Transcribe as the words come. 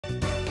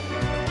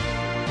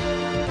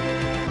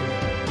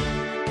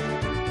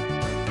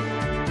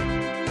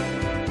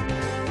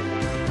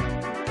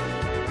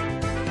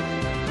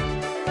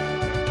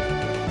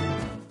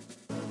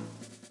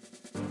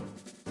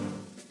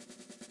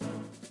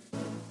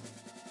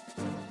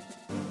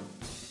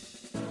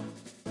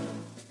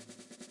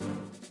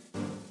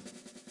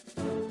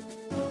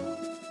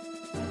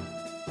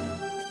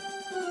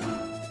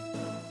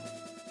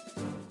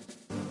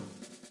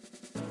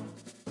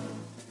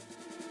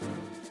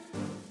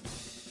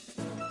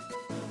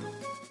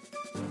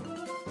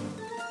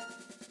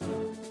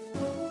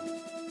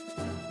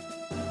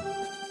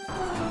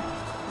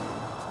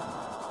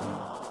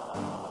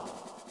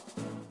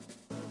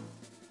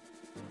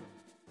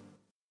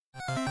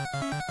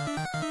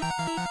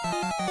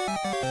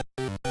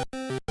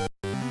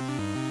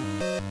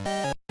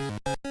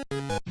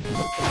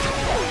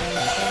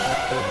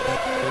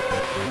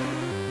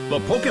The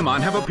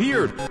Pokémon have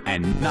appeared,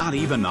 and not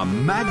even the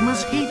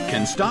magma's heat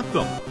can stop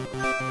them.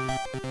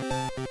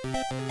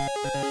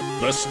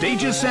 The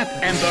stage is set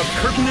and the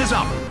curtain is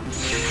up.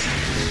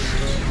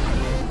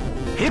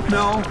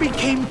 Hypno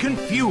became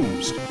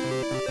confused.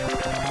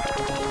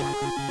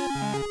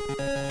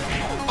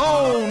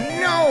 Oh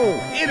no!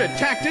 It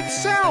attacked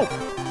itself!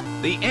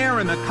 The air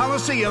in the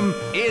Colosseum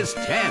is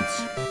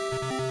tense.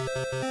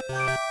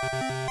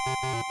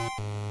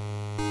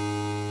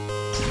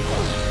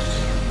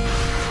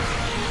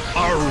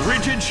 A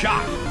rigid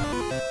shot.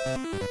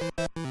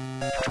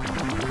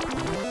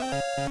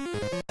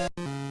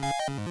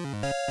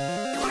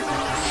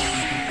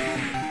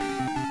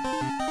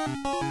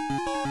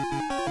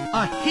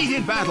 A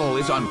heated battle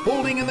is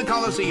unfolding in the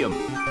Colosseum.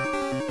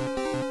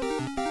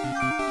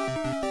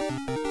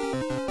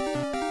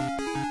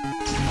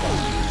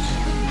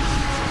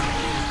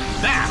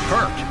 That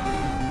hurt.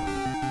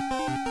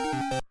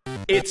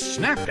 It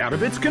snapped out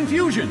of its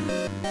confusion.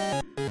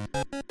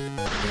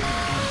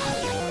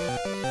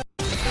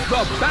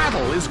 The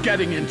battle is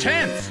getting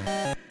intense.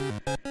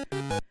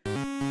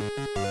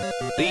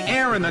 The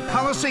air in the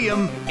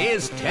Colosseum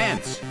is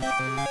tense.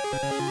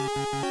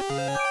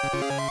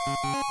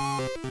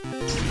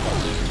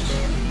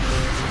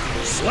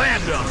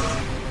 Slammed him.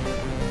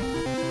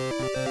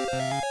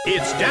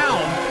 It's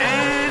down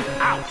and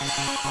out.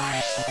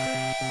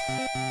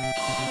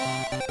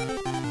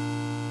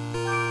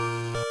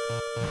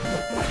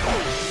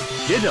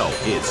 Ditto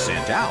is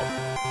sent out.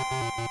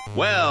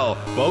 Well,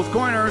 both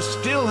corners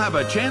still have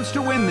a chance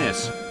to win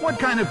this. What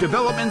kind of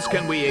developments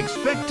can we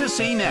expect to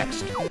see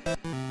next?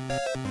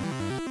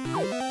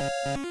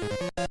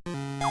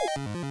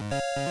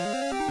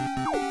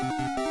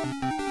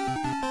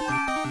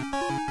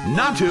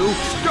 Natu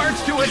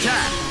starts to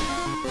attack.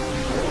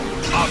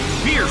 A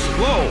fierce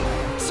blow.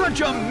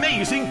 Such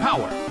amazing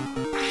power.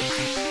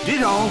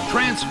 Ditto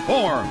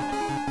transformed.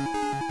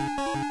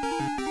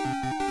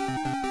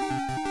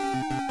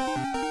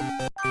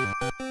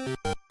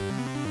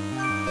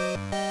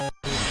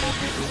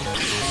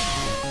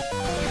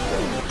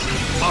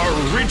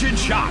 A rigid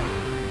shot.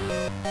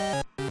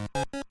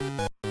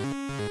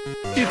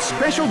 Its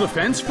special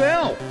defense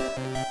fell.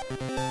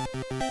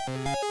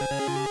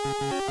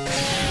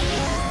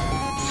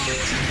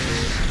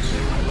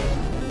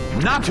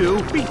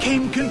 Natu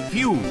became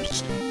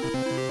confused.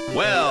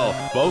 Well,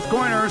 both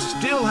corners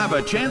still have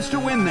a chance to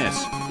win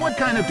this. What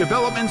kind of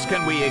developments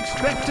can we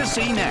expect to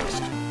see next?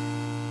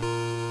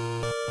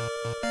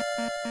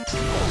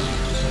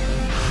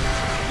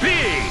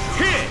 Big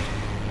hit!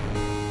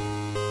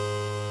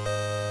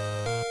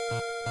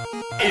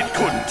 It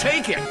couldn't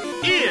take it.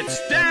 It's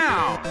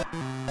down!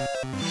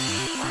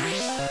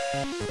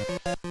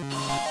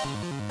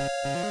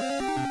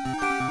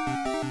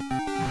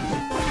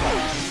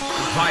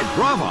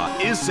 Vibrava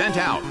is sent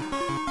out.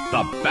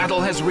 The battle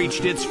has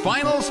reached its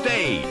final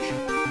stage.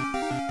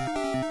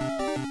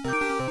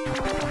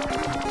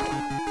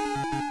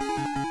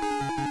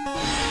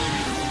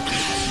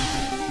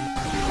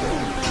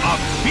 A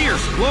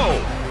fierce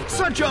blow.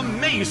 Such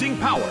amazing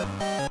power.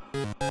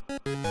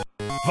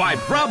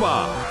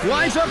 Vibrava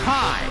flies up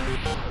high.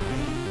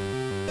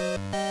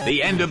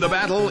 The end of the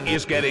battle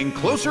is getting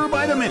closer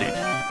by the minute.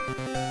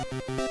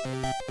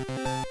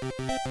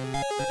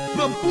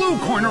 The blue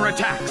corner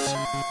attacks,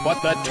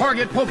 but the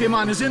target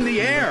Pokémon is in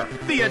the air.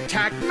 The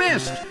attack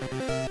missed.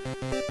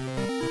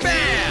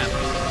 Bam!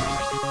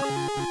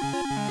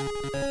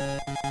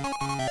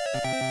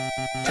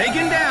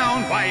 Taken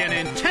down by an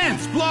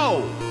intense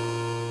blow.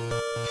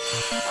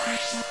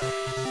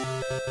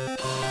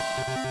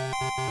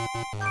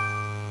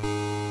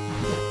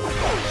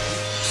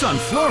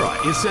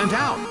 Sunflora is sent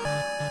out.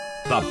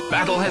 The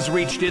battle has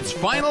reached its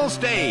final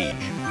stage.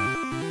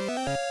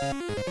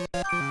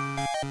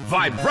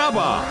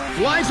 Vibrava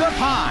flies up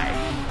high.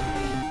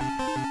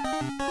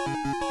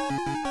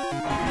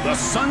 The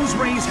sun's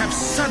rays have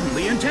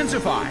suddenly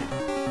intensified.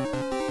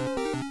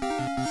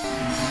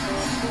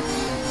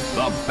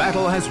 The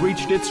battle has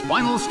reached its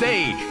final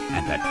stage,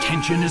 and the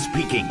tension is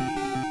peaking.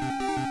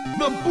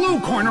 The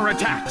blue corner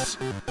attacks,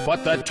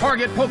 but the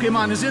target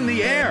Pokémon is in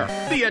the air.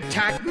 The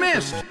attack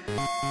missed.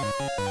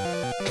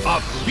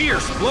 A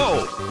fierce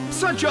blow.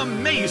 Such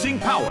amazing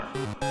power.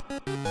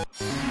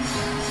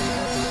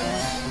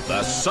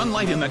 The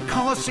sunlight in the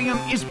Colosseum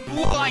is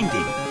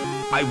blinding.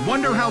 I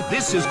wonder how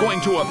this is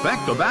going to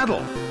affect the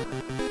battle.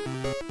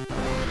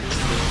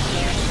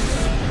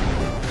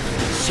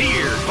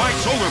 Seared by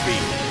solar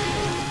beam.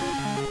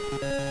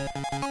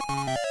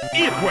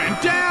 It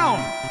went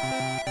down.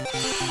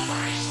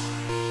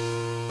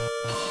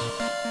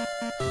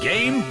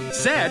 Game,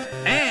 set,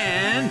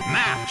 and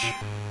match.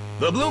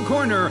 The blue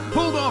corner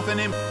pulled off an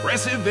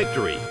impressive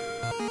victory.